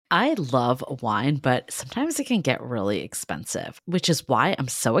I love wine, but sometimes it can get really expensive, which is why I'm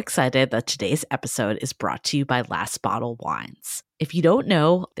so excited that today's episode is brought to you by Last Bottle Wines. If you don't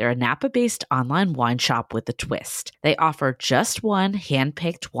know, they're a Napa-based online wine shop with a twist. They offer just one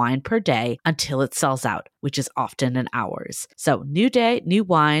hand-picked wine per day until it sells out, which is often in hours. So new day, new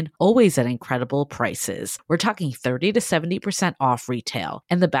wine, always at incredible prices. We're talking 30 to 70% off retail.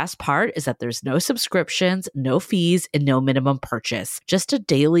 And the best part is that there's no subscriptions, no fees, and no minimum purchase. Just a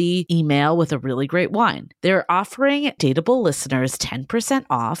daily email with a really great wine. They're offering Dateable listeners 10%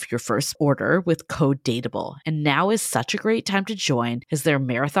 off your first order with code Dateable. And now is such a great time to join as their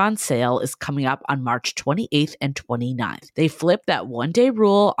marathon sale is coming up on March 28th and 29th. They flip that one-day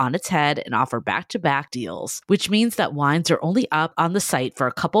rule on its head and offer back-to-back deals, which means that wines are only up on the site for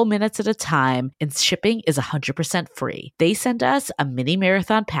a couple minutes at a time and shipping is 100% free. They sent us a mini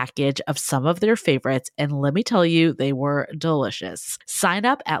marathon package of some of their favorites, and let me tell you, they were delicious. Sign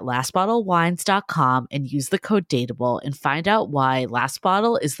up at lastbottlewines.com and use the code Dateable and find out why Last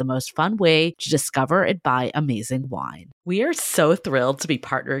Bottle is the most fun way to discover and buy amazing wine. We are so thrilled to be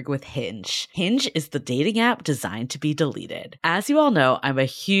partnering with Hinge. Hinge is the dating app designed to be deleted. As you all know, I'm a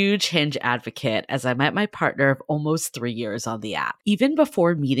huge Hinge advocate as I met my partner of almost 3 years on the app. Even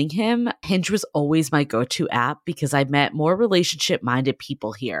before meeting him, Hinge was always my go-to app because I met more relationship-minded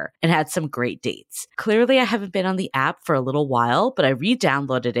people here and had some great dates. Clearly, I haven't been on the app for a little while, but I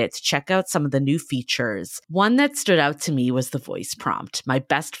re-downloaded it to check out some of the new features. One that stood out to me was the voice prompt, my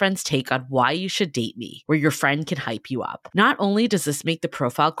best friend's take on why you should date me, where your friend can hype you up. Not only does this make the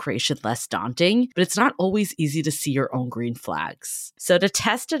profile creation less daunting, but it's not always easy to see your own green flags. So to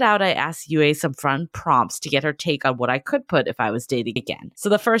test it out, I asked Yue some fun prompts to get her take on what I could put if I was dating again. So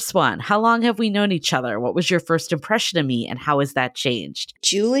the first one, how long have we known each other? What was your first impression of me and how has that changed?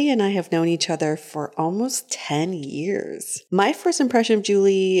 Julie and I have known each other for almost 10 years. My first impression of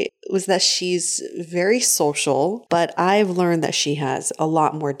Julie was that she's very social, but I've learned that she has a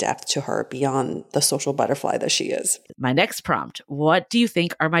lot more depth to her beyond the social butterfly that she is. My next prompt, what do you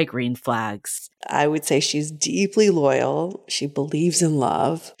think are my green flags? I would say she's deeply loyal. She believes in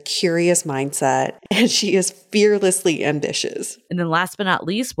love, curious mindset, and she is fearlessly ambitious. And then last but not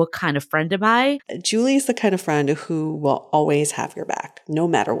least, what kind of friend am I? Julie is the kind of friend who will always have your back, no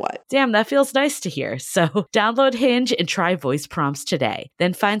matter what. Damn, that feels nice to hear. So download Hinge and try voice prompts today.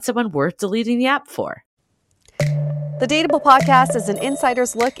 Then find someone worth deleting the app for. The Dateable podcast is an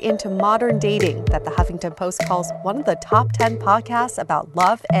insider's look into modern dating that the Huffington Post calls one of the top 10 podcasts about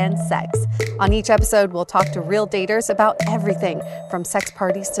love and sex. On each episode, we'll talk to real daters about everything from sex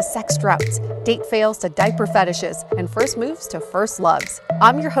parties to sex droughts, date fails to diaper fetishes, and first moves to first loves.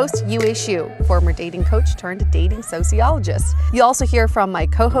 I'm your host, Yue Xu, former dating coach turned dating sociologist. You'll also hear from my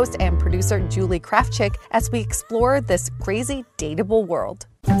co-host and producer, Julie Krafchick, as we explore this crazy dateable world.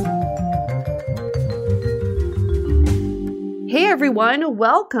 Hey everyone,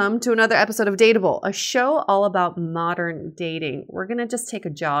 welcome to another episode of Dateable, a show all about modern dating. We're going to just take a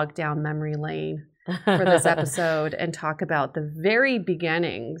jog down memory lane for this episode and talk about the very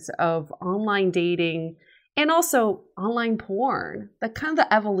beginnings of online dating and also online porn, the kind of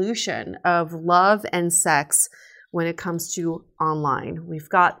the evolution of love and sex when it comes to online. We've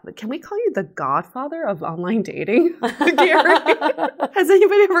got, can we call you the godfather of online dating, Gary? Has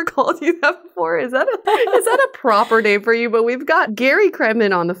anybody ever called you that before? Is that a proper name for you? But we've got Gary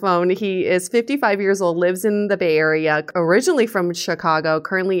Krebman on the phone. He is 55 years old, lives in the Bay Area, originally from Chicago,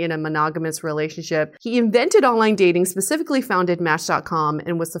 currently in a monogamous relationship. He invented online dating, specifically founded Match.com,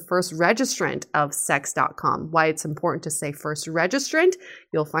 and was the first registrant of Sex.com. Why it's important to say first registrant,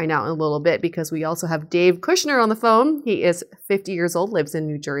 you'll find out in a little bit, because we also have Dave Kushner on the phone. He is 50 years old, lives in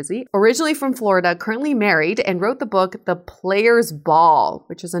New Jersey, originally from Florida, currently married, and wrote the book The Player's Ball,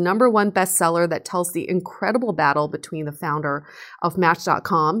 which is a #1 bestseller that tells the incredible battle between the founder of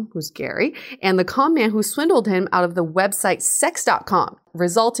Match.com, who's Gary, and the con man who swindled him out of the website Sex.com,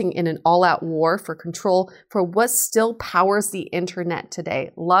 resulting in an all-out war for control for what still powers the internet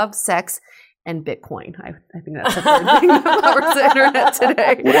today: love, sex, and Bitcoin. I think that's the third thing that powers the internet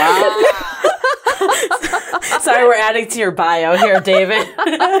today. Wow. Sorry, we're adding to your bio here, David.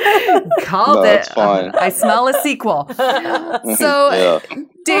 Called That's it. fine. I smell a sequel. So,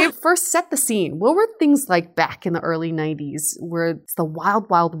 Dave, first set the scene. What were things like back in the early 90s, where it's the wild,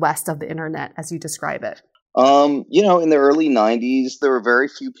 wild west of the internet, as you describe it? In the early 90s, there were very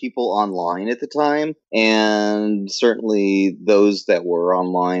few people online at the time, and certainly those that were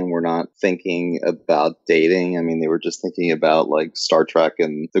online were not thinking about dating. I mean, they were just thinking about like Star Trek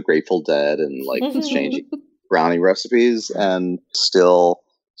and the Grateful Dead and like exchanging brownie recipes. And still,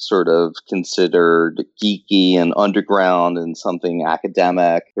 sort of considered geeky and underground and something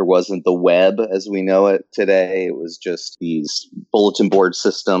academic. There wasn't the web as we know it today. It was just these bulletin board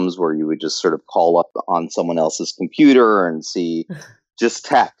systems where you would just sort of call up on someone else's computer and see just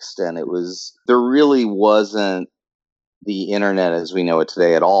text. And there really wasn't the internet as we know it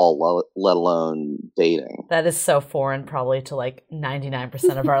today at all, let alone dating. That is so foreign probably to like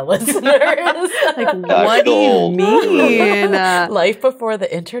 99% of our listeners. Like, what do you mean? Life before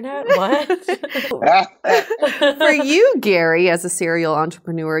the internet? What? For you, Gary, as a serial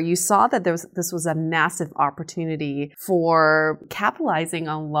entrepreneur, you saw that this was a massive opportunity for capitalizing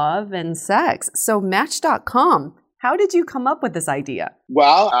on love and sex. So Match.com, how did you come up with this idea?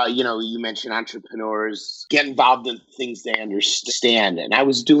 Well, you mentioned entrepreneurs get involved in things they understand. And I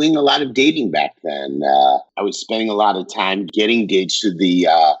was doing a lot of dating back then. I was spending a lot of time getting engaged to the,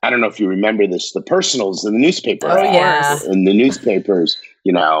 I don't know if you remember this, the personals in the newspaper. Oh, yeah. In the newspapers,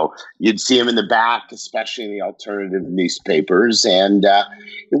 you'd see them in the back, especially in the alternative newspapers. And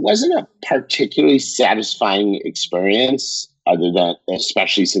it wasn't a particularly satisfying experience. Other than,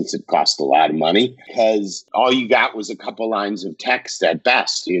 especially since it cost a lot of money, because all you got was a couple lines of text at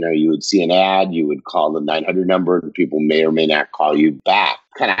best. You would see an ad, you would call the 900 number, and people may or may not call you back.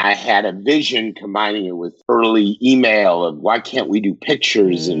 I had a vision combining it with early email of why can't we do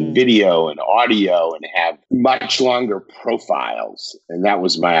pictures and video and audio and have much longer profiles? And that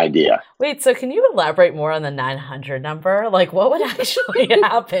was my idea. Wait, so can you elaborate more on the 900 number? Like, what would actually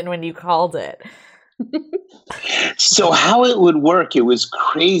happen when you called it? So how it would work, it was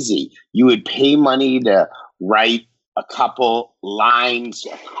crazy. You would pay money to write a couple lines,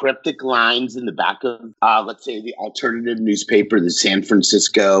 cryptic lines in the back of, let's say, the alternative newspaper, the San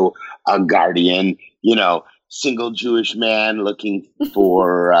Francisco Guardian, single Jewish man looking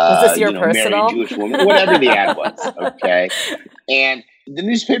for was this your personal? married Jewish woman, whatever the ad was, okay? And the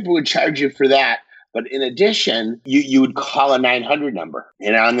newspaper would charge you for that. But in addition, you would call a 900 number.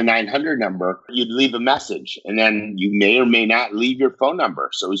 And on the 900 number, you'd leave a message. And then you may or may not leave your phone number.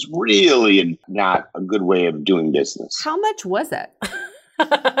 So it was really not a good way of doing business. How much was it?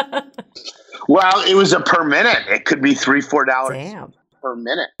 Well, it was a per minute. It could be $3-4 Damn. per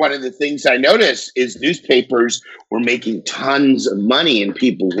minute. One of the things I noticed is newspapers were making tons of money, and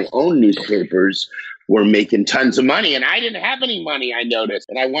people who own newspapers were making tons of money, and I didn't have any money, I noticed,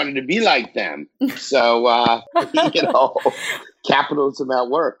 and I wanted to be like them. So, capitalism at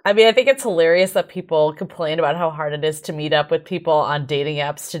work. I mean, I think it's hilarious that people complain about how hard it is to meet up with people on dating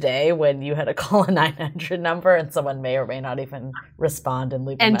apps today when you had to call a 900 number and someone may or may not even respond and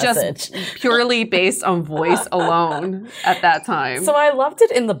leave a message. And just purely based on voice alone at that time. So I loved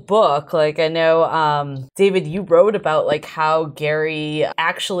it in the book. Like, I know, David, you wrote about like how Gary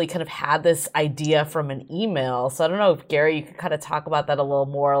actually kind of had this idea from an email. So I don't know if, Gary, you could kind of talk about that a little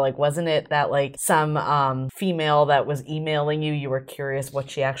more. Like, wasn't it that like some female that was emailing you were curious what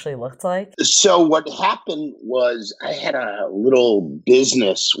she actually looked like? So what happened was I had a little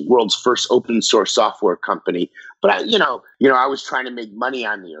business, world's first open source software company. But I was trying to make money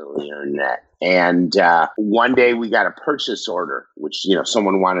on the early internet. And one day we got a purchase order, which,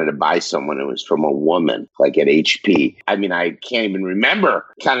 someone wanted to buy someone. It was from a woman, like at HP. I mean, I can't even remember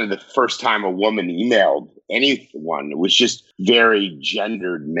kind of the first time a woman emailed anyone. It was just very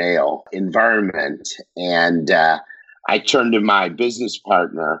gendered male environment. And I turned to my business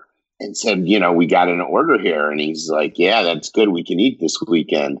partner and said, we got an order here. And he's like, yeah, that's good. We can eat this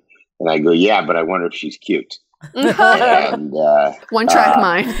weekend. And I go, yeah, but I wonder if she's cute. And one track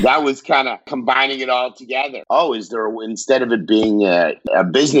mind. That was kind of combining it all together. Oh, instead of it being a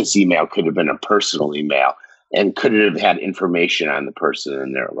business email, could have been a personal email, and could it have had information on the person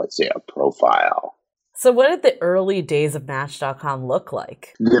in there, let's say a profile. So what did the early days of Match.com look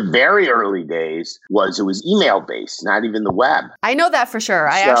like? The very early days it was email-based, not even the web. I know that for sure.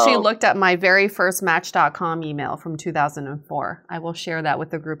 I actually looked at my very first Match.com email from 2004. I will share that with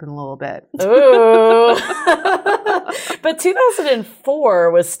the group in a little bit. Ooh. But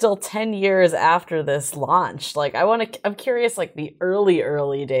 2004 was still 10 years after this launched. Like, I'm curious, like the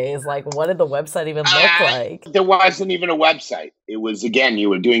early days, like what did the website even look like? There wasn't even a website. It was, again, you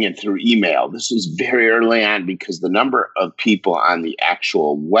were doing it through email. This was very early on because the number of people on the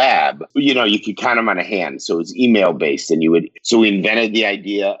actual web, you could count them on a hand. So it was email based, and so we invented the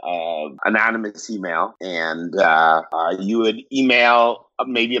idea of anonymous email, and you would email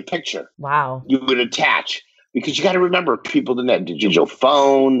maybe a picture. Wow. You would attach. Because you got to remember, people didn't have digital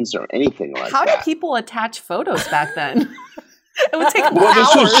phones or anything like How that. did people attach photos back then? It would take hours.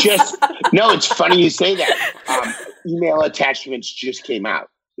 This was just, no, it's funny you say that. Email attachments just came out.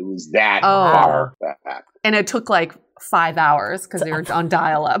 It was that far back. And it took like 5 hours because they were on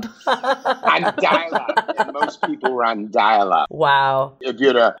dial-up. On dial-up. And most people were on dial-up. Wow. If you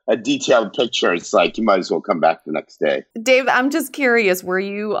had a detailed picture, it's like you might as well come back the next day. Dave, I'm just curious, were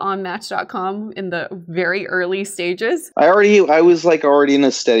you on Match.com in the very early stages? I was like already in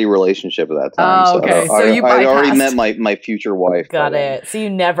a steady relationship at that time. Oh, okay. So you I'd already bypassed. met my future wife. Got it. So you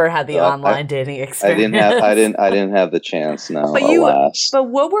never had the online dating experience. I didn't have the chance. No, But alas. But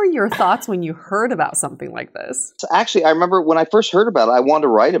what were your thoughts when you heard about something like this? So actually, I remember when I first heard about it, I wanted to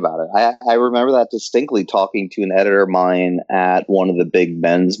write about it. I remember that distinctly, talking to an editor of mine at one of the big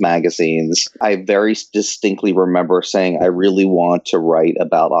men's magazines. I very distinctly remember saying, I really want to write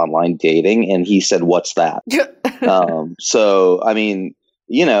about online dating. And he said, what's that? So, I mean,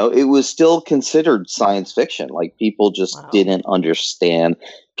 you know, it was still considered science fiction. Like, people just didn't understand.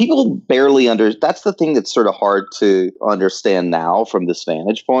 People barely that's the thing that's sort of hard to understand now from this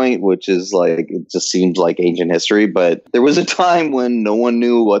vantage point, which is like, it just seems like ancient history. But there was a time when no one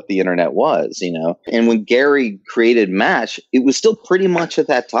knew what the internet was, you know? And when Gary created Match, it was still pretty much at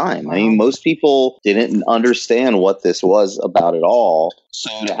that time. I mean, most people didn't understand what this was about at all. So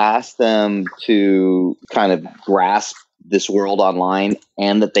to ask them to kind of grasp this world online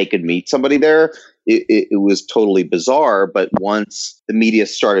and that they could meet somebody there, it was totally bizarre. But once the media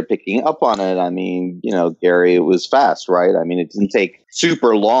started picking up on it, I mean, you know, Gary, it was fast, right? I mean, it didn't take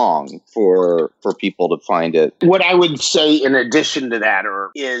super long for people to find it. What I would say in addition to that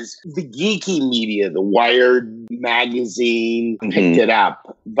is the geeky media, the Wired magazine picked it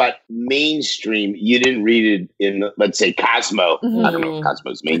up, but mainstream, you didn't read it in, let's say, Cosmo. I don't know if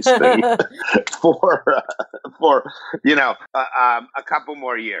Cosmo's mainstream for you know, a couple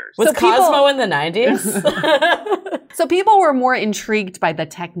more years. Was Cosmo in the 90s? So people were more intrigued by the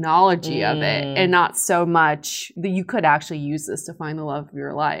technology of it and not so much that you could actually use this to find the love of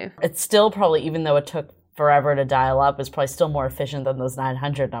your life. It's still probably, even though it took forever to dial up, is probably still more efficient than those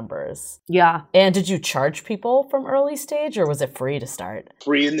 900 numbers. Yeah. And did you charge people from early stage, or was it free to start?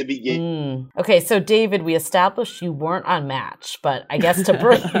 Free in the beginning. Okay, so David, we established you weren't on Match, but I guess to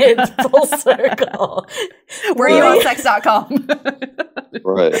bring it full circle. Were you on sex.com?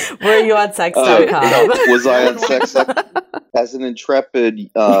 Right. Were you on sex.com? No, was I on sex.com? As an intrepid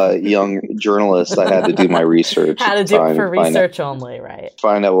young journalist, I had to do my research. Had to do it for research only, right?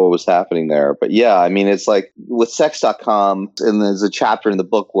 Find out what was happening there. But yeah, I mean, it's like with sex.com, and there's a chapter in the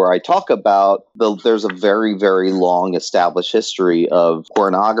book where I talk about there's a very, very long established history of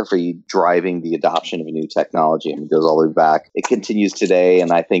pornography driving the adoption of a new technology. I mean, it goes all the way back. It continues today,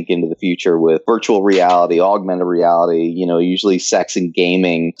 and I think into the future with virtual reality, augmented reality, you know, usually sex and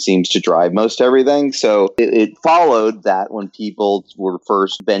gaming seems to drive most everything. So it followed that when people were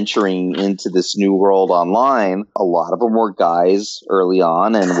first venturing into this new world online, a lot of them were guys early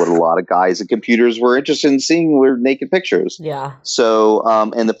on, and what a lot of guys at computers were interested in seeing were naked pictures. Yeah. So,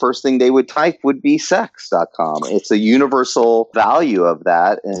 and the first thing they would type would be sex.com. It's a universal value of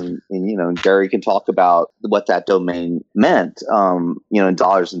that. And you know, Gary can talk about what that domain meant, you know, in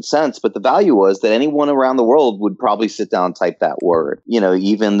dollars and cents. But the value was that anyone around the world would probably sit down and type that word, you know,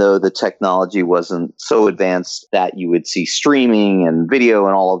 even though the technology wasn't so advanced that you would see streaming and video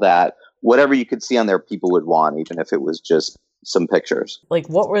and all of that. Whatever you could see on there, people would want, even if it was just some pictures. Like,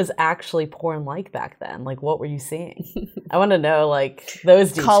 what was actually porn like back then? Like, what were you seeing? I want to know, like, those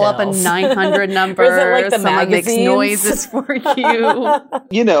details. Call up a 900 number. Or is it like the someone makes magazines? noises for you.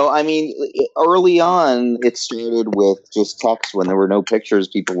 You know, I mean, early on, it started with just text. When there were no pictures,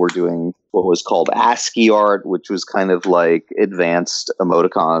 people were doing what was called ASCII art, which was kind of like advanced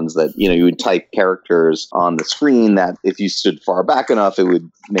emoticons that, you know, you would type characters on the screen that if you stood far back enough, it would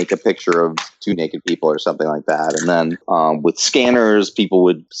make a picture of two naked people or something like that. And then with scanners, people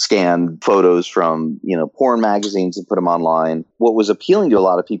would scan photos from, you know, porn magazines and put them online. What was appealing to a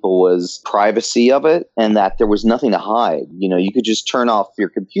lot of people was privacy of it, and that there was nothing to hide. You know, you could just turn off your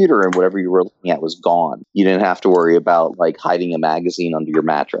computer and whatever you were looking at was gone. You didn't have to worry about like hiding a magazine under your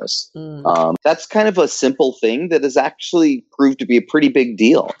mattress. That's kind of a simple thing that has actually proved to be a pretty big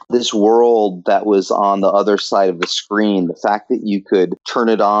deal. This world that was on the other side of the screen, the fact that you could turn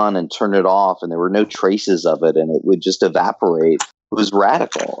it on and turn it off and there were no traces of it and it would just evaporate, was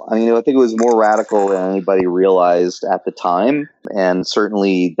radical. I mean, I think it was more radical than anybody realized at the time. And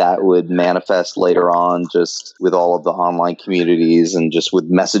certainly that would manifest later on just with all of the online communities and just with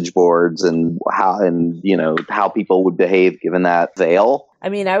message boards and how people would behave given that veil. I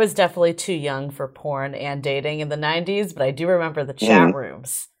mean, I was definitely too young for porn and dating in the 90s, but I do remember the chat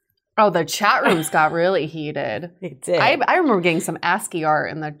rooms. Oh, the chat rooms got really heated. They did. I remember getting some ASCII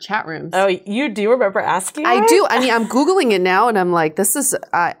art in the chat rooms. Oh, you do remember ASCII art? I do. I mean, I'm Googling it now, and I'm like,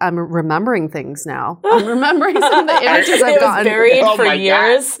 I'm remembering things now. I'm remembering some of the images I've gotten. Buried for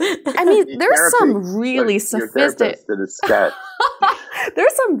years. I mean, there's some really sophisticated.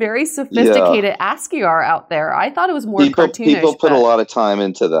 There's some very sophisticated ASCII art out there. I thought it was more cartoonish. People put a lot of time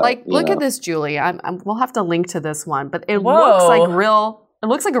into that. Like, look at this, Julie. We'll have to link to this one, but it looks like real. It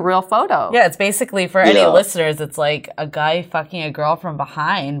looks like a real photo. Yeah, it's basically, for any listeners, it's like a guy fucking a girl from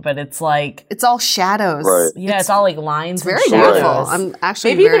behind, but it's like... It's all shadows. Right. Yeah, it's all like lines and shadows. It's very beautiful. I'm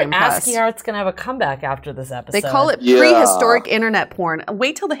actually very impressed. ASCII art's going to have a comeback after this episode. They call it prehistoric internet porn.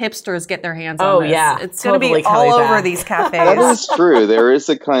 Wait till the hipsters get their hands on this. Yeah. It's going to be all over these cafes. That is true. There is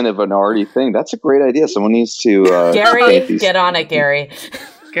a kind of an arty thing. That's a great idea. Someone needs to... Gary, get on it, Gary.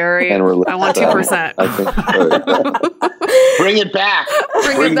 Gary, I want 2%. Bring it back.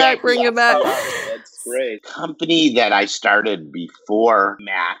 Bring it back. That's great. Company that I started before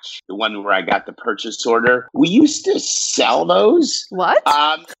Match, the one where I got the purchase order, we used to sell those. What?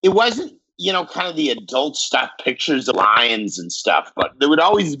 It wasn't, kind of the adult stuff, pictures of lions and stuff, but there would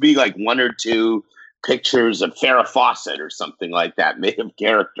always be like one or two pictures of Farrah Fawcett or something like that made of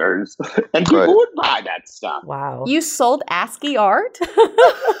characters, and people would buy that stuff. Wow. You sold ASCII art?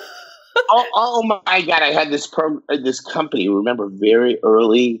 oh my God. I had this company, remember, very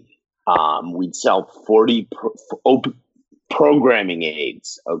early, we'd sell 40 programming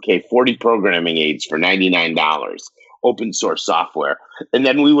aids, 40 programming aids for $99, open source software. And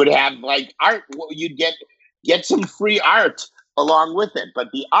then we would have like art, you'd get some free art along with it, but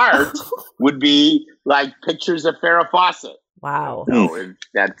the art would be like pictures of Farrah Fawcett. Wow. So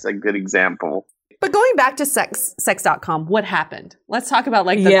that's a good example. But going back to sex.com, what happened? Let's talk about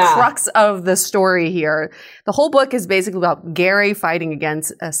like the crux of the story here. The whole book is basically about Gary fighting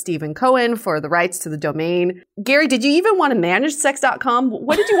against Stephen Cohen for the rights to the domain. Gary, did you even want to manage sex.com?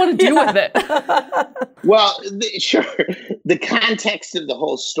 What did you want to do with it? Well, sure. The context of the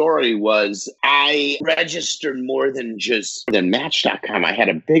whole story was I registered more than Match.com. I had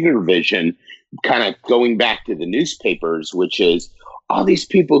a bigger vision, kind of going back to the newspapers, which is all these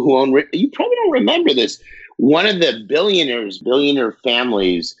people who own, you probably don't remember this. One of the billionaire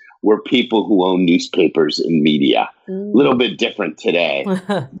families were people who own newspapers and media. A little bit different today,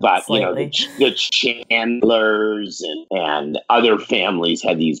 but the Chandlers and other families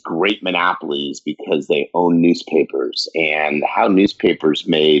had these great monopolies because they owned newspapers, and how newspapers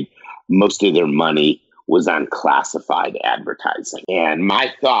made most of their money was on classified advertising. And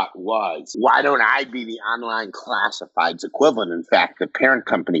my thought was, why don't I be the online classifieds equivalent? In fact, the parent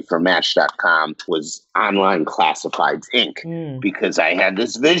company for Match.com was Online Classifieds, Inc., because I had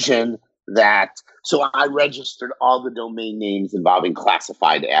this vision so I registered all the domain names involving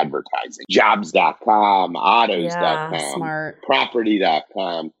classified advertising. Jobs.com, autos.com,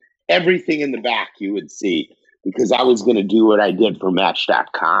 property.com, everything in the back you would see, because I was going to do what I did for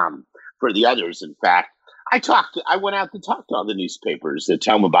Match.com for the others. In fact, I went out to talk to all the newspapers to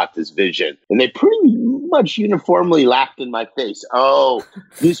tell them about this vision, and they pretty much uniformly laughed in my face. Oh,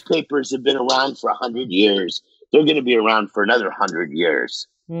 newspapers have been around for 100 years. They're going to be around for another 100 years,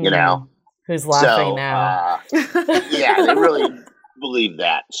 Who's laughing now? Yeah, they really believe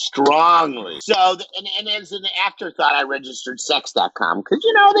that strongly. So, and as an afterthought, I registered sex.com because,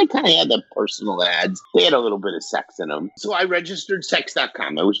 they kind of had the personal ads. They had a little bit of sex in them. So I registered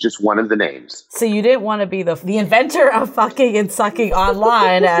sex.com. It was just one of the names. So you didn't want to be the inventor of fucking and sucking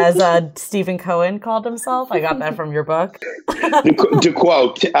online, as Stephen Cohen called himself. I got that from your book. To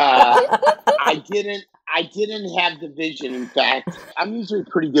quote, I didn't have the vision. In fact, I'm usually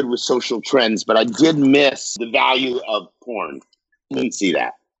pretty good with social trends, but I did miss the value of porn. Didn't see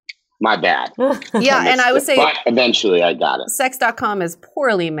that. My bad. Yeah, and I would say... But eventually I got it. Sex.com is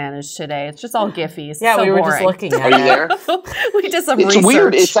poorly managed today. It's just all Giphies. Yeah, so we were boring. just looking at it. Are you there? We did some research. It's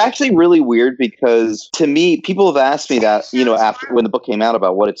weird. It's actually really weird because, to me, people have asked me that, after when the book came out,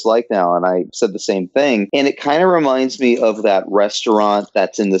 about what it's like now, and I said the same thing. And it kind of reminds me of that restaurant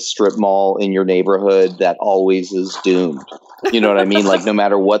that's in the strip mall in your neighborhood that always is doomed. You know what I mean? Like, no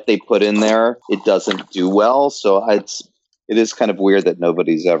matter what they put in there, it doesn't do well. So it is kind of weird that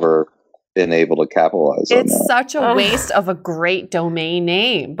nobody's ever been able to capitalize on that. It's such a waste of a great domain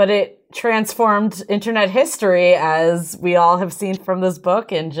name. But it transformed internet history, as we all have seen from this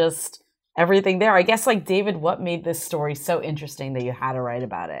book, and just everything there. I guess, David, what made this story so interesting that you had to write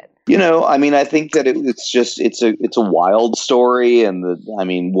about it? I mean, I think that it's a wild story, and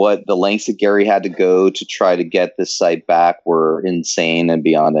what the lengths that Gary had to go to try to get this site back were insane and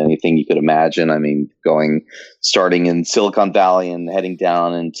beyond anything you could imagine. I mean, starting in Silicon Valley and heading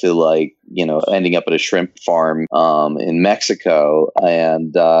down into ending up at a shrimp farm in Mexico,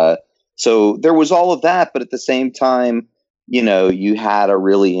 and so there was all of that, but at the same time, you had a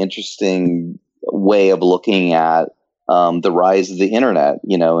really interesting way of looking at the rise of the internet,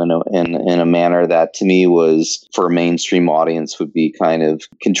 in a manner that to me was, for a mainstream audience, would be kind of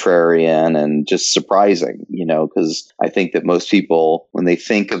contrarian and just surprising, because I think that most people, when they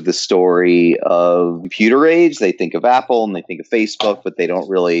think of the story of computer age, they think of Apple and they think of Facebook, but they don't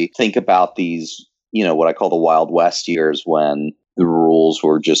really think about these, what I call the Wild West years, when the rules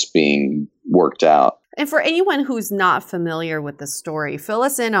were just being worked out. And for anyone who's not familiar with the story, fill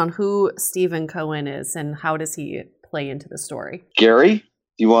us in on who Stephen Cohen is and how does he play into the story. Gary, do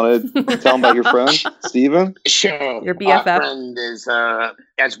you want to tell him about your friend, Stephen? Sure. Your BFF? Our friend is,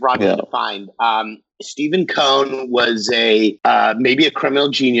 as broadly defined, Stephen Cohen was maybe a criminal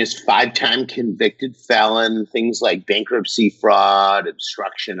genius, 5-time convicted felon, things like bankruptcy fraud,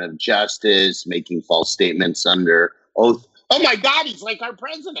 obstruction of justice, making false statements under oath. Oh my God, he's like our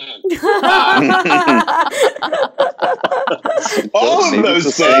president. All of those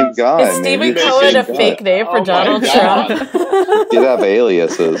the same guy. Is Stephen Cohen a fake name for Donald Trump? You'd have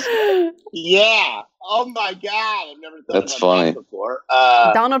aliases. Yeah. Oh my God. I've never thought That's about funny. that before.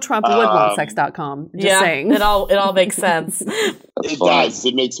 Donald Trump would want sex.com. Just saying. It all makes sense. It does.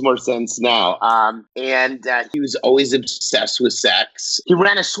 It makes more sense now. And he was always obsessed with sex. He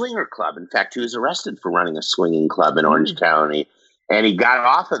ran a swinger club. In fact, he was arrested for running a swinging club in Orange County. And he got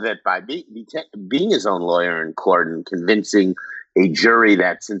off of it by being his own lawyer in court and convincing a jury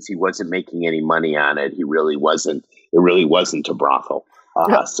that since he wasn't making any money on it, it really wasn't a brothel.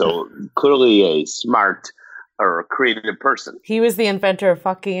 So clearly a smart or a creative person. He was the inventor of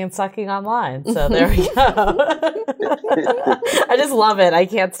fucking and sucking online. So there we go. I just love it. I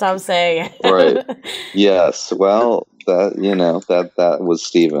can't stop saying it. Right. Yes. Well, that was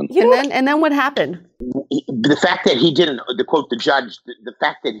Stephen. And then what happened? The fact that he didn't, to quote the judge, the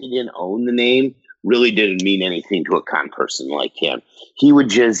fact that he didn't own the name really didn't mean anything to a con person like him. He would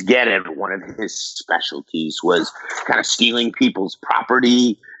just get it. One of his specialties was kind of stealing people's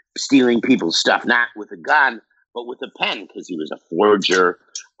property, stealing people's stuff, not with a gun, but with a pen, because he was a forger,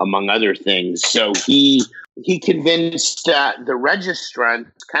 among other things. So he convinced the registrant,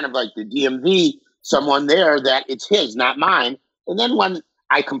 kind of like the DMV, someone there, that it's his, not mine. And then when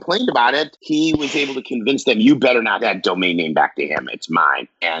I complained about it, he was able to convince them, you better not that domain name back to him. It's mine.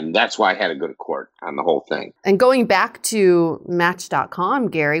 And that's why I had to go to court on the whole thing. And going back to Match.com,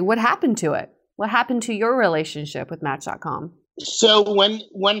 Gary, what happened to it? What happened to your relationship with Match.com? So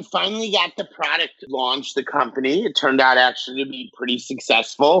when finally got the product launched, the company, it turned out actually to be pretty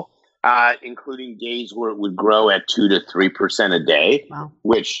successful, including days where it would grow at 2 to 3% a day, wow,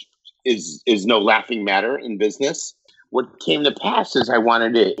 which is no laughing matter in business. What came to pass is I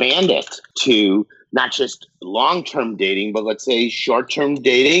wanted to expand it to not just long-term dating, but let's say short-term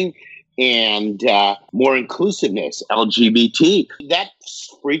dating and more inclusiveness, LGBT. That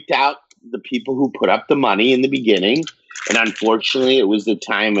freaked out the people who put up the money in the beginning. And unfortunately, it was the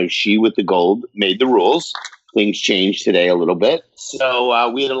time of She with the Gold made the rules. Things changed today a little bit.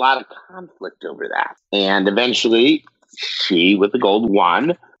 So we had a lot of conflict over that. And eventually, She with the Gold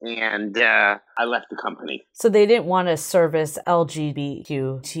won. And I left the company. So they didn't want to service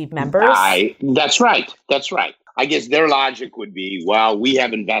LGBTQ members? That's right. I guess their logic would be, well, we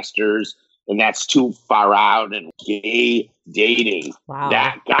have investors, and that's too far out, and gay dating. Wow.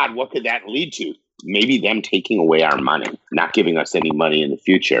 God, what could that lead to? Maybe them taking away our money, not giving us any money in the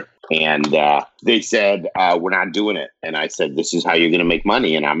future. And they said, we're not doing it. And I said, this is how you're going to make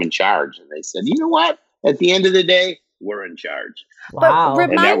money, and I'm in charge. And they said, you know what? At the end of the day, we're in charge. Wow.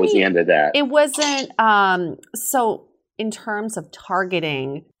 And that was the end of that. It wasn't, so in terms of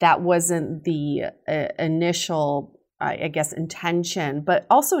targeting, that wasn't the initial, I guess, intention, but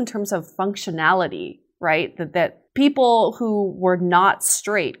also in terms of functionality, right? That people who were not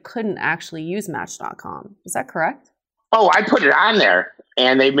straight couldn't actually use Match.com. Is that correct? Oh, I put it on there,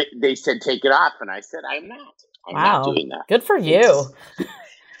 and they said, take it off. And I said, I'm not. I'm not doing that. Good for you.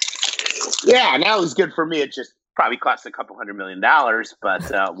 Yeah, that was good for me. It just probably cost a couple $100 million,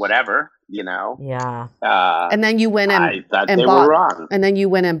 but whatever, Yeah. And then you went and I thought and they bought, were wrong. And then you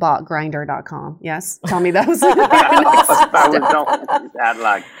went and bought Grindr.com. Yes, tell me that was. I was going bad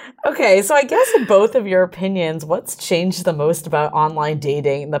luck. Okay, so I guess in both of your opinions, what's changed the most about online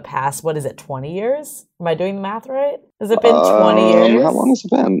dating in the past, 20 years? Am I doing the math right? Has it been 20 years? How long has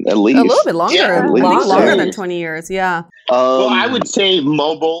it been? At least A little bit longer. Yeah, I think longer than 20 years. Yeah. Well, I would say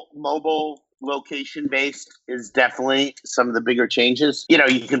mobile location based is definitely some of the bigger changes.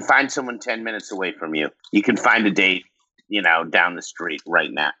 You can find someone 10 minutes away from you. You can find a date, down the street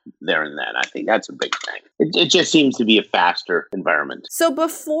right now, there and then. I think that's a big thing. It just seems to be a faster environment. So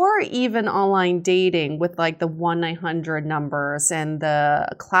before even online dating with like the 1-900 numbers and the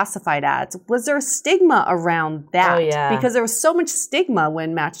classified ads, was there a stigma around that? Oh, yeah. Because there was so much stigma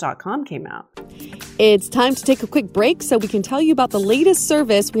when Match.com came out. It's time to take a quick break so we can tell you about the latest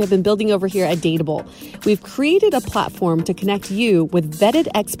service we have been building over here at Dateable. We've created a platform to connect you with vetted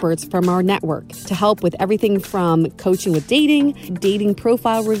experts from our network to help with everything from coaching with dating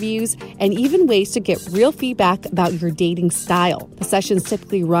profile reviews, and even ways to get real feedback about your dating style. The sessions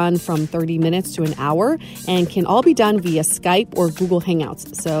typically run from 30 minutes to an hour and can all be done via Skype or Google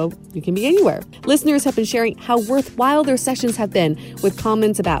Hangouts, so you can be anywhere. Listeners have been sharing how worthwhile their sessions have been, with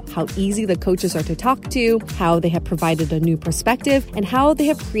comments about how easy the coaches are to talk to, how they have provided a new perspective, and how they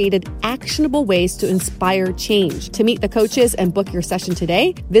have created actionable ways to inspire change. To meet the coaches and book your session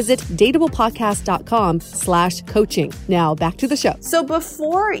today, visit dateablepodcast.com/coaching. Now back to the show. So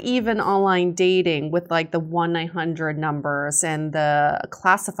before even online dating with like the 1-900 numbers and the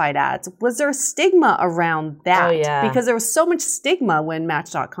classified ads, was there a stigma around that? Oh, yeah. Because there was so much stigma when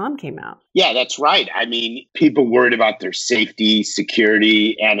Match.com came out. Yeah, that's right. I mean, people worried about their safety,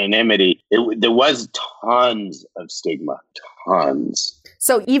 security, anonymity. There was tons of stigma, tons.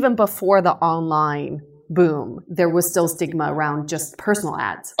 So even before the online boom, there was still stigma around just personal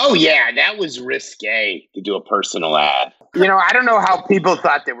ads. Oh, yeah, that was risque to do a personal ad. I don't know how people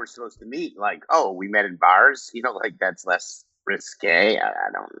thought they were supposed to meet. Like, oh, we met in bars? Like that's less risque.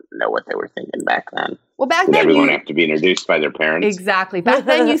 I don't know what they were thinking back then. Well, back Did then everyone have to be introduced by their parents? Exactly. Back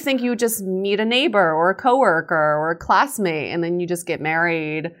then you think you would just meet a neighbor or a coworker or a classmate and then you just get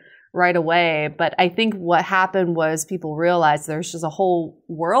married right away. But I think what happened was people realized there's just a whole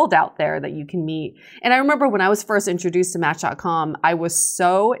world out there that you can meet. And I remember when I was first introduced to Match.com, I was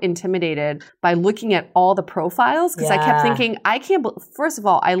so intimidated by looking at all the profiles because I kept thinking, first of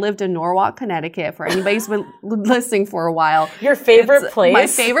all, I lived in Norwalk, Connecticut, for anybody who's been listening for a while. Your favorite place? My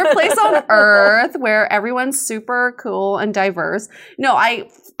favorite place on earth, where everyone's super cool and diverse. No, I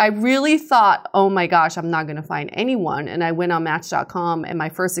really thought, oh my gosh, I'm not going to find anyone. And I went on Match.com and my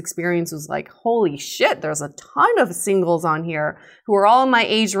first experience was like, holy shit, there's a ton of singles on here who are all in my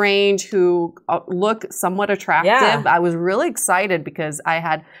age range, who look somewhat attractive. Yeah. I was really excited because I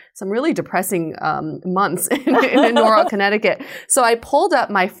had some really depressing months in Norwalk, Connecticut. So I pulled up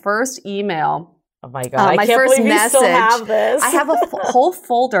my first email. Oh my God, my I can't first believe message. you still have this. I have a whole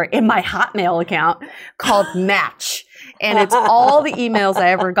folder in my Hotmail account called Match. And it's all the emails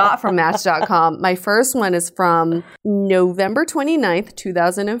I ever got from Match.com. My first one is from November 29th,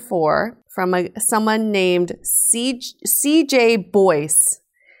 2004, from someone named CJ Boyce.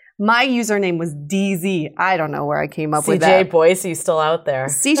 My username was DZ. I don't know where I came up with that. CJ Boyce, he's still out there.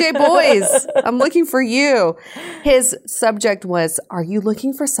 CJ Boyce, I'm looking for you. His subject was, are you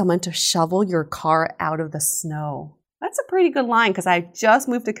looking for someone to shovel your car out of the snow? That's a pretty good line because I just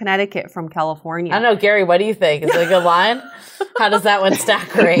moved to Connecticut from California. I don't know, Gary, what do you think? Is it a good line? How does that one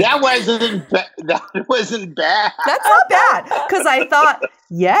stack rank? That wasn't bad. That's not bad because I thought,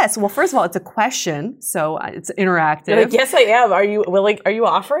 yes. Well, first of all, it's a question, so it's interactive. You're like, yes, I am. Are you willing? Are you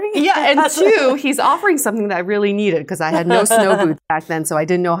offering? Yeah, and two, he's offering something that I really needed because I had no snow boots back then, so I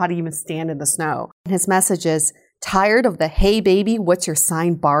didn't know how to even stand in the snow. His message is, tired of the hey baby, what's your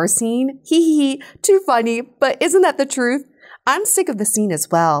sign bar scene? Hee hee hee, too funny, but isn't that the truth? I'm sick of the scene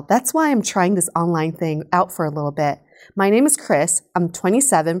as well. That's why I'm trying this online thing out for a little bit. My name is Chris. I'm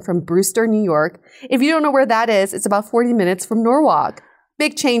 27 from Brewster, New York. If you don't know where that is, it's about 40 minutes from Norwalk.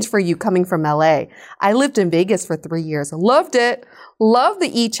 Big change for you coming from LA. I lived in Vegas for 3 years. Loved it. Love the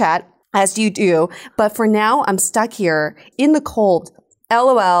e-chat, as you do. But for now, I'm stuck here in the cold.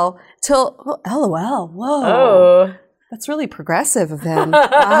 LOL. LOL. Whoa. Oh. That's really progressive of him.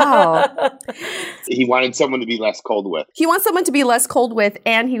 Wow. He wanted someone to be less cold with. He wants someone to be less cold with,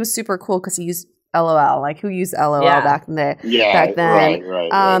 and he was super cool because he used LOL. Like, who used LOL back then? Right.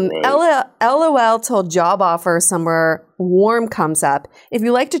 LOL till job offer somewhere warm comes up. If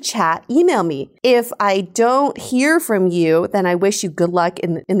you like to chat, email me. If I don't hear from you, then I wish you good luck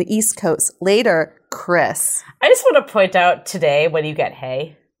in the East Coast. Later, Chris. I just want to point out today when you get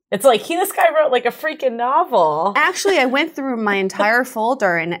hey. It's like, this guy wrote like a freaking novel. Actually, I went through my entire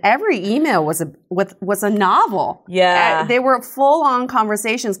folder, and every email was a novel. Yeah. They were full-on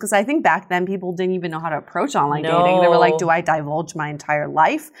conversations, because I think back then people didn't even know how to approach online dating. They were like, do I divulge my entire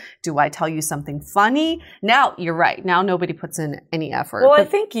life? Do I tell you something funny? Now, you're right. Now nobody puts in any effort. Well, I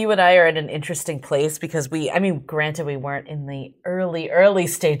think you and I are at an interesting place because granted, we weren't in the early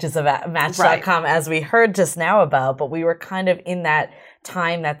stages of Match.com as we heard just now about, but we were kind of in that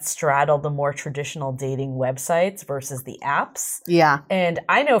time that straddled the more traditional dating websites versus the apps. Yeah. And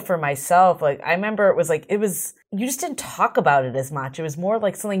I know for myself, like, I remember it was you just didn't talk about it as much. It was more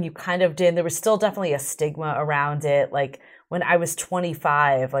like something you kind of did. There was still definitely a stigma around it. Like, when I was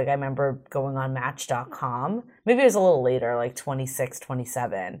 25, like, I remember going on Match.com. Maybe it was a little later, like 26,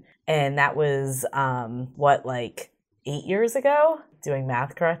 27. And that was, 8 years ago? Doing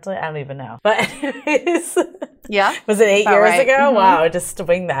math correctly? I don't even know. But anyways. Yeah. Was it 8 years ago? Mm-hmm. Wow, just to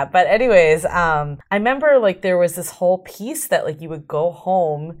wing that. But anyways, I remember like there was this whole piece that like you would go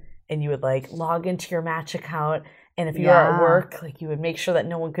home and you would like log into your Match account. And if you were at work, like you would make sure that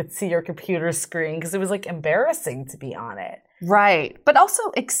no one could see your computer screen because it was like embarrassing to be on it. Right. But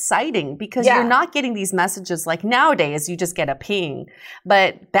also exciting because you're not getting these messages like nowadays, you just get a ping.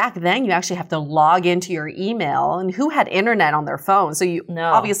 But back then, you actually have to log into your email. And who had internet on their phone? So you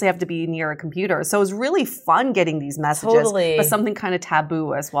obviously have to be near a computer. So it was really fun getting these messages. But something kind of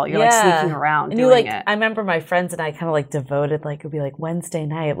taboo as well. You're like sneaking around and doing it. I remember my friends and I kind of like devoted, like it would be like Wednesday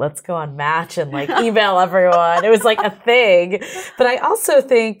night, let's go on Match and like email everyone. It was like a thing. But I also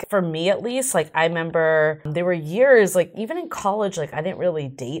think for me at least, like I remember there were years, like even in college, like I didn't really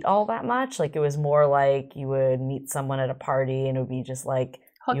date all that much. Like it was more like you would meet someone at a party and it would be just like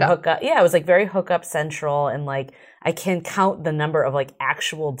hook up. Yeah, it was like very hookup central, and like I can count the number of like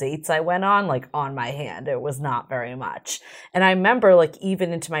actual dates I went on like on my hand. It was not very much. And I remember like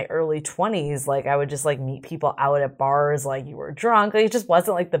even into my early 20s, like I would just like meet people out at bars, like you were drunk. Like, it just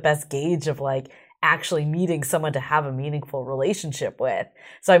wasn't like the best gauge of like actually meeting someone to have a meaningful relationship with.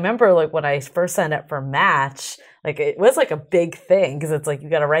 So I remember like when I first signed up for Match, like it was like a big thing because it's like you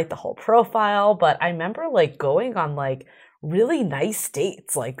got to write the whole profile. But I remember like going on like really nice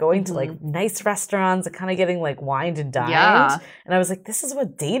dates, like going to like nice restaurants and kind of getting like wined and dined. Yeah. And I was like, this is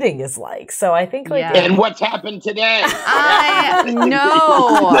what dating is like. So I think like and what's happened today? I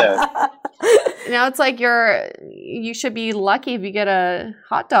know. Now it's like you should be lucky if you get a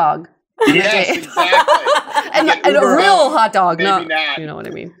hot dog. Yes, exactly. and a real hot dog. Maybe not. You know what I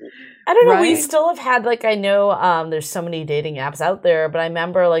mean? I don't know. We still have had like, I know there's so many dating apps out there, but I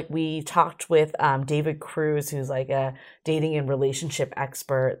remember like we talked with David Cruz, who's like a dating and relationship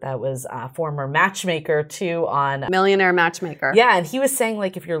expert that was a former matchmaker too on Millionaire Matchmaker. Yeah. And he was saying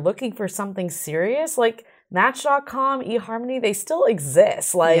like, if you're looking for something serious, like Match.com, eHarmony, they still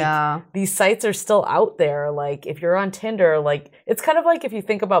exist. Like these sites are still out there. Like if you're on Tinder, like it's kind of like if you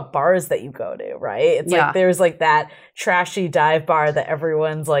think about bars that you go to, right? It's like there's like that trashy dive bar that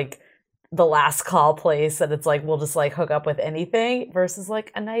everyone's like the last call place that it's like we'll just like hook up with anything versus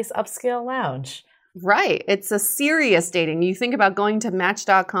like a nice upscale lounge. Right. It's a serious dating. You think about going to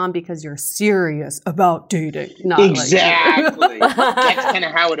Match.com because you're serious about dating. Not exactly. That's kind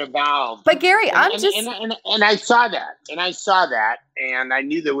of how it evolved. But Gary, and I saw that. And I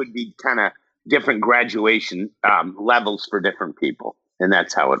knew there would be kind of different graduation levels for different people. And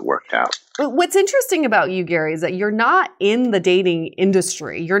that's how it worked out. But what's interesting about you, Gary, is that you're not in the dating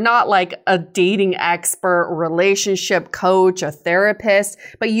industry. You're not like a dating expert, relationship coach, a therapist,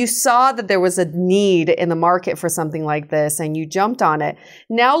 but you saw that there was a need in the market for something like this and you jumped on it.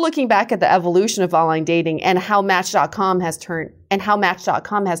 Now looking back at the evolution of online dating and how Match.com has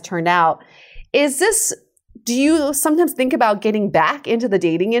turned out, do you sometimes think about getting back into the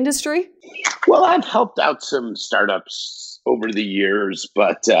dating industry? Well, I've helped out some startups over the years,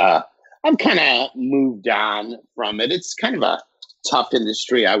 but I'm kind of moved on from it. It's kind of a tough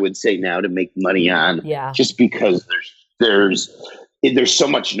industry, I would say now, to make money on. Yeah. Just because there's so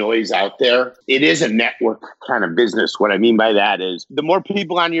much noise out there. It is a network kind of business. What I mean by that is the more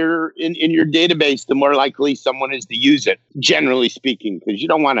people on in your database, the more likely someone is to use it, generally speaking, because you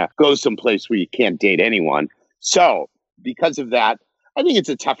don't want to go someplace where you can't date anyone. So because of that, I think it's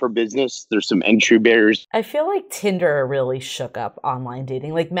a tougher business. There's some entry barriers. I feel like Tinder really shook up online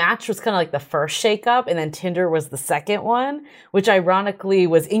dating. Like Match was kind of like the first shakeup, and then Tinder was the second one, which ironically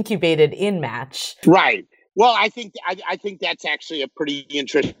was incubated in Match. Right. Well, I think that's actually a pretty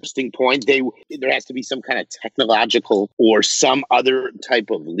interesting point. There has to be some kind of technological or some other type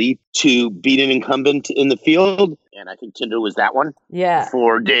of leap to beat an incumbent in the field. And I think Tinder was that one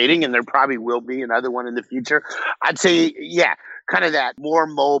for dating, and there probably will be another one in the future. I'd say, kind of that more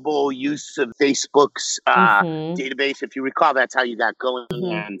mobile use of Facebook's database. If you recall, that's how you got going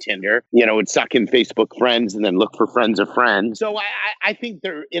on Tinder. You know, it's suck in Facebook friends and then look for friends of friends. So I think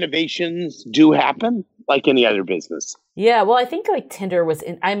their innovations do happen like any other business. Yeah, well, I think like Tinder was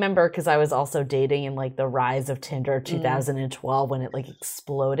I remember because I was also dating in like the rise of Tinder 2012 when it like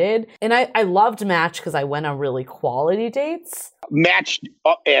exploded. And I loved Match because I went on really quality dates. Match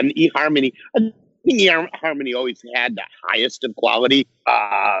and eHarmony. I think eHarmony always had the highest of quality,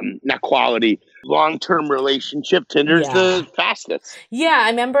 not quality, long-term relationship. Tinder's the fastest. Yeah, I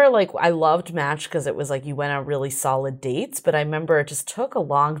remember like I loved Match because it was like you went on really solid dates, but I remember it just took a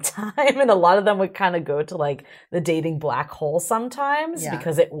long time and a lot of them would kind of go to like the dating black hole sometimes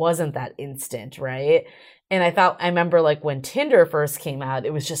because it wasn't that instant, right? And I remember like when Tinder first came out,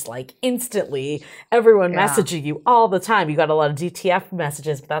 it was just like instantly everyone messaging you all the time. You got a lot of DTF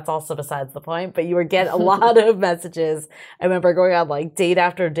messages, but that's also besides the point. But you would get a lot of messages. I remember going on like date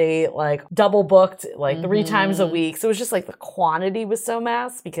after date, like double booked, like 3 times a week. So it was just like the quantity was so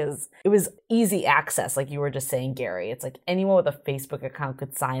mass because it was easy access. Like you were just saying, Gary, it's like anyone with a Facebook account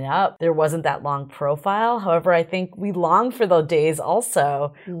could sign up. There wasn't that long profile. However, I think we long for the days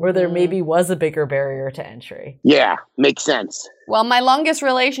also where there maybe was a bigger barrier to entry. Yeah, makes sense. Well, my longest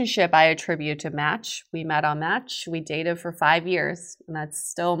relationship I attribute to Match. We met on Match. We dated for 5 years, and that's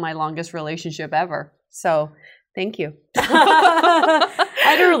still my longest relationship ever. So thank you. I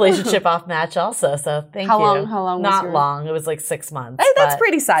had a relationship off Match also, so thank you. How long was Not long. It was like 6 months. That's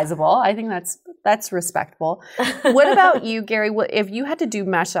pretty sizable. I think that's respectable. What about you, Gary? If you had to do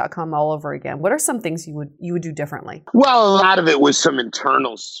Match.com all over again, what are some things you would do differently? Well, a lot of it was some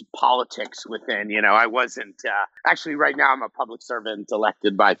internal politics within. You know, I wasn't actually right now. I'm a public servant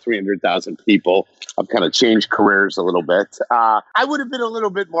elected by 300,000 people. I've kind of changed careers a little bit. I would have been a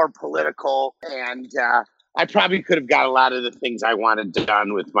little bit more political and. I probably could have got a lot of the things I wanted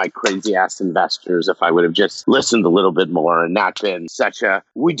done with my crazy ass investors if I would have just listened a little bit more and not been such a,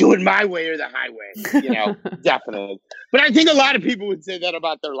 we do it my way or the highway, you know, definitely. But I think a lot of people would say that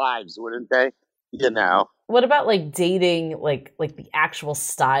about their lives, wouldn't they? You know. What about like dating, like the actual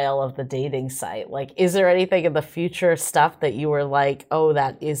style of the dating site? Like, is there anything in the future stuff that you were like, oh,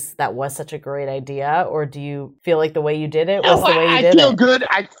 that was such a great idea? Or do you feel like the way you did it was the way you did it? I feel good.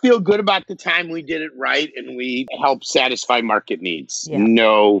 I feel good about the time we did it right and we helped satisfy market needs. Yeah.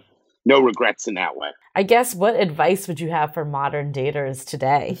 No regrets in that way. I guess what advice would you have for modern daters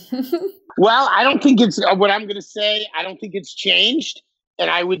today? Well, I don't think it's what I'm going to say. I don't think it's changed. And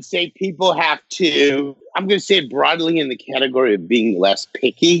I would say people have to, I'm going to say it broadly in the category of being less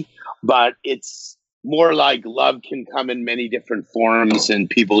picky, but it's more like love can come in many different forms and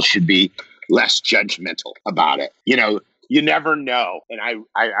people should be less judgmental about it. You know, you never know. And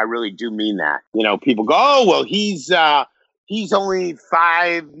I really do mean that. You know, people go, oh, well, he's only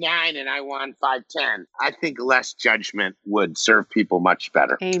 5'9" and I want 5'10". I think less judgment would serve people much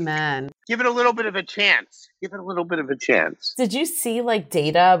better. Amen. Give it a little bit of a chance. Did you see like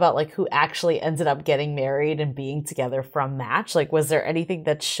data about like who actually ended up getting married and being together from Match? Like, was there anything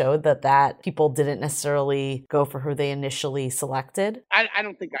that showed that people didn't necessarily go for who they initially selected? I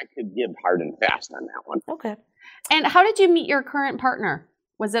don't think I could give hard and fast on that one. Okay. And how did you meet your current partner?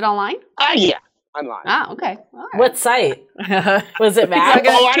 Was it online? Yeah. Online. Ah, okay. All right. What site? Was it Match?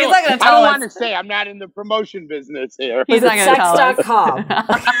 He's not going to tell us. I don't want to say. I'm not in the promotion business here. He's not going to tell us. Sex.com.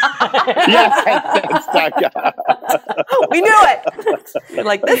 Yes, sex.com. We knew it. You're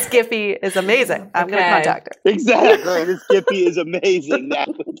like, this Giphy is amazing. I'm going to contact her. Exactly. This Giphy is amazing. This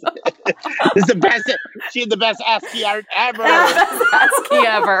is the best. She had the best ASCII art ever. Best ASCII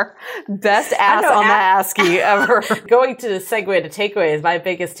ever. Best ass on the ASCII ever. Going to the segue to takeaways, my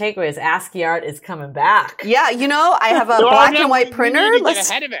biggest takeaway is ASCII art is coming back. Yeah, you know, I have a black and white printer. We need to get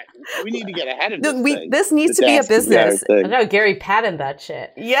ahead of it. We need to get ahead of this. This needs to be a business. I know, Gary patented that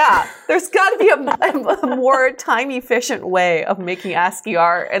shit. Yeah, there's got to be a more time-efficient way of making ASCII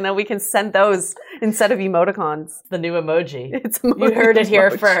art, and then we can send those instead of emoticons. The new emoji. It's you heard it here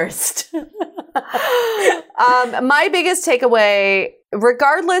first. My biggest takeaway,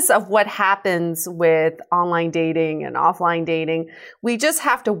 regardless of what happens with online dating and offline dating, we just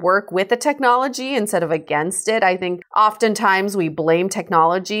have to work with the technology instead of against it. I think oftentimes we blame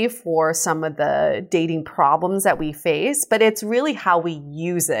technology for some of the dating problems that we face, but it's really how we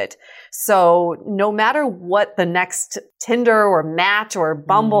use it. So no matter what the next Tinder or Match or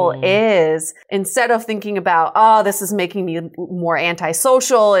Bumble is, instead of thinking about, oh, this is making me more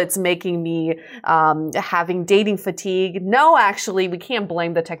antisocial, it's making me having dating fatigue. No, actually, we can't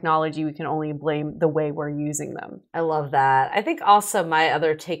blame the technology. We can only blame the way we're using them. I love that. I think also my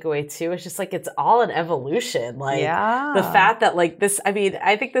other takeaway too is just like it's all an evolution. Like the fact that like this, I mean,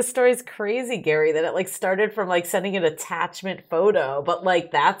 I think this story is crazy, Gary, that it like started from like sending an attachment photo, but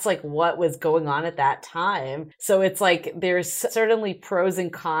like that's like what was going on at that time. So it's like there's certainly pros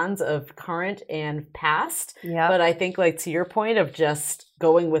and cons of current and past. Yeah. But I think like to your point of just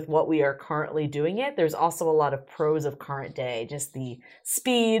going with what we are currently doing it, there's also a lot of pros of current day, just the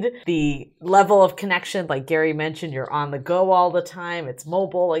speed, the level of connection. Like Gary mentioned, you're on the go all the time. It's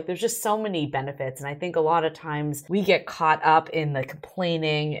mobile. Like there's just so many benefits. And I think a lot of times we get caught up in the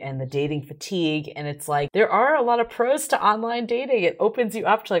complaining and the dating fatigue. And it's like, there are a lot of pros to online dating. It opens you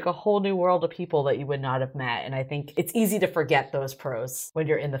up to like a whole new world of people that you would not have met. And I think it's easy to forget those pros when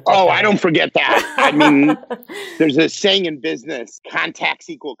you're in the thick of I it. don't forget that. I mean, there's a saying in business, contacts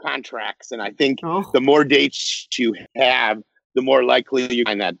equal contracts. And I think the more dates you have, the more likely you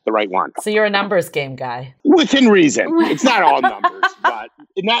find that the right one. So you're a numbers game guy. Within reason. It's not all numbers, but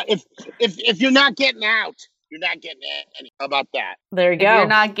not if you're not getting out, you're not getting any. How about that? There you go. If you're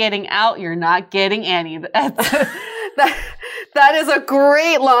not getting out, you're not getting any. That is a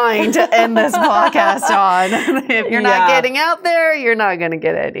great line to end this podcast on. If you're not getting out there, you're not going to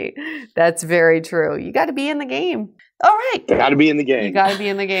get any. That's very true. You got to be in the game. All right. You got to be in the game. You got to be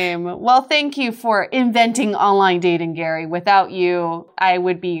in the game. Well, thank you for inventing online dating, Gary. Without you, I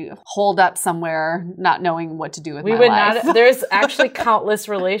would be holed up somewhere not knowing what to do with my life. There's actually countless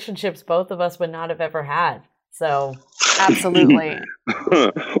relationships both of us would not have ever had. So absolutely.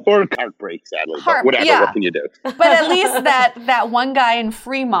 Or heartbreak, sadly. But whatever, what can you do? But at least that one guy in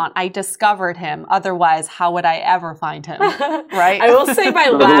Fremont, I discovered him. Otherwise, how would I ever find him? Right? I will say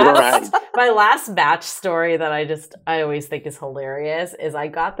my last batch story that I always think is hilarious is I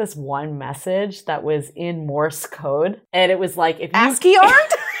got this one message that was in Morse code. And it was like, if you ASCII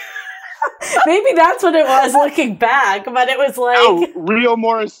art? Maybe that's what it was looking back, but it was like real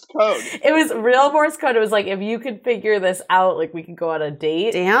Morse code. It was real Morse code. It was like, if you could figure this out, like we could go on a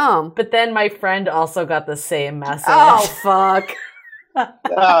date. Damn. But then my friend also got the same message. Oh, fuck.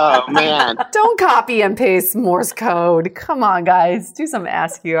 Oh, man. Don't copy and paste Morse code. Come on, guys. Do some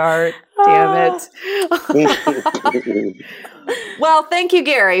ASCII art. Damn it. Well, thank you,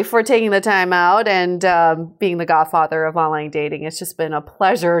 Gary, for taking the time out and being the godfather of online dating. It's just been a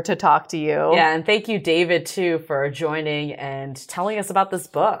pleasure to talk to you. Yeah, and thank you, David, too, for joining and telling us about this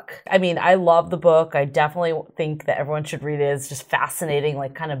book. I mean, I love the book. I definitely think that everyone should read it. It's just fascinating,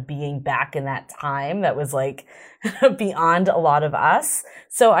 like kind of being back in that time that was like beyond a lot of us.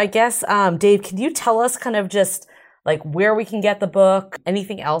 So I guess, Dave, can you tell us kind of just like where we can get the book,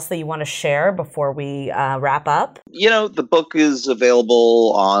 anything else that you want to share before we wrap up? The book is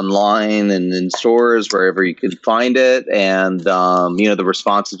available online and in stores, wherever you can find it. And, the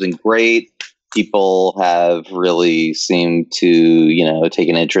response has been great. People have really seemed to, take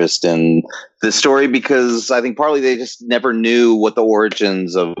an interest in the story because I think partly they just never knew what the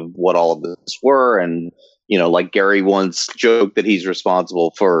origins of what all of this were. And, like Gary once joked that he's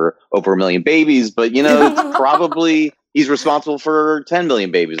responsible for over 1 million babies, but, it's probably he's responsible for 10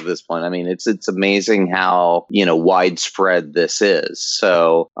 million babies at this point. I mean, it's amazing how, widespread this is.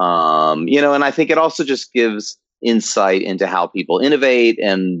 So, and I think it also just gives insight into how people innovate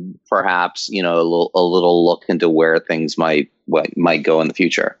and perhaps, a little look into where things might go in the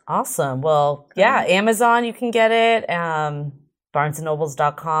future. Awesome. Well, yeah, Amazon, you can get it.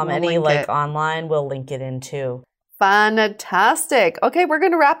 BarnesandNobles.com, online, we'll link it in too. Fantastic. Okay, we're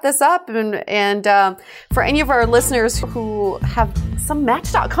going to wrap this up. And for any of our listeners who have some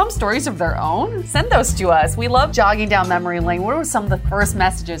Match.com stories of their own, send those to us. We love jogging down memory lane. What were some of the first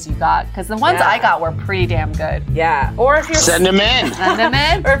messages you got? Because the ones I got were pretty damn good. Yeah. Or if you're send them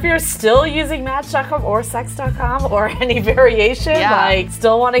in. Or if you're still using Match.com or Sex.com or any variation,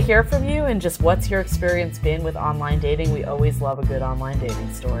 still want to hear from you and just what's your experience been with online dating. We always love a good online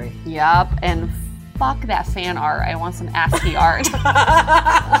dating story. Yep. And fuck that fan art. I want some ASCII art.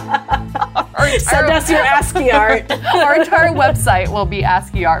 Send us your ASCII art. Our entire website will be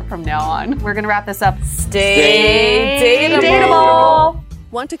ASCII art from now on. We're going to wrap this up. Stay dateable.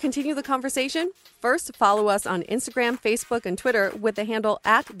 Want to continue the conversation? First, follow us on Instagram, Facebook, and Twitter with the handle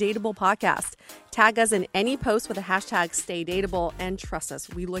 @DateablePodcast. Tag us in any post with the hashtag StayDateable, and trust us,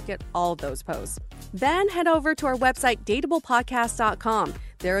 we look at all of those posts. Then head over to our website, dateablepodcast.com.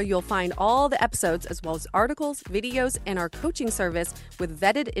 There you'll find all the episodes as well as articles, videos, and our coaching service with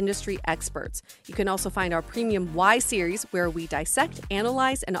vetted industry experts. You can also find our premium Why series where we dissect,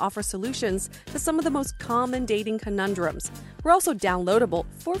 analyze, and offer solutions to some of the most common dating conundrums. We're also downloadable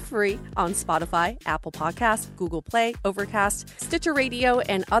for free on Spotify, Apple Podcasts, Google Play, Overcast, Stitcher Radio,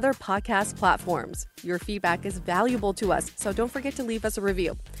 and other podcast platforms. Your feedback is valuable to us, so don't forget to leave us a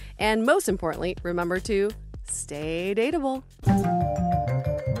review. And most importantly, remember to stay dateable.